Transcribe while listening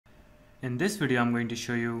In this video, I'm going to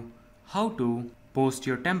show you how to post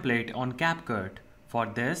your template on Capcut. For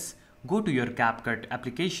this, go to your Capcut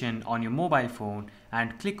application on your mobile phone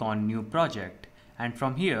and click on New Project. And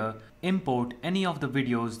from here, import any of the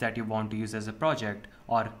videos that you want to use as a project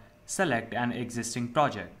or select an existing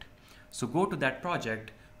project. So go to that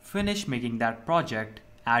project, finish making that project,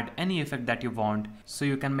 add any effect that you want. So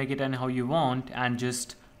you can make it anyhow you want, and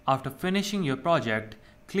just after finishing your project,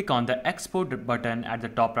 click on the export button at the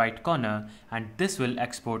top right corner and this will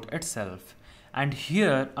export itself. And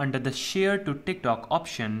here under the share to TikTok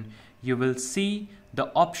option, you will see the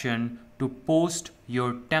option to post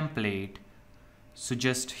your template. So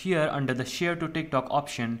just here under the share to TikTok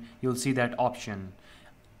option, you'll see that option.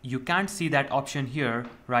 You can't see that option here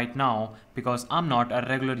right now because I'm not a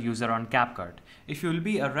regular user on Capcut. If you will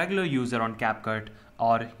be a regular user on Capcut,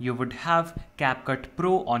 or you would have Capcut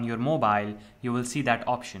Pro on your mobile, you will see that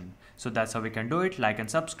option. So that's how we can do it. Like and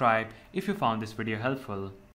subscribe if you found this video helpful.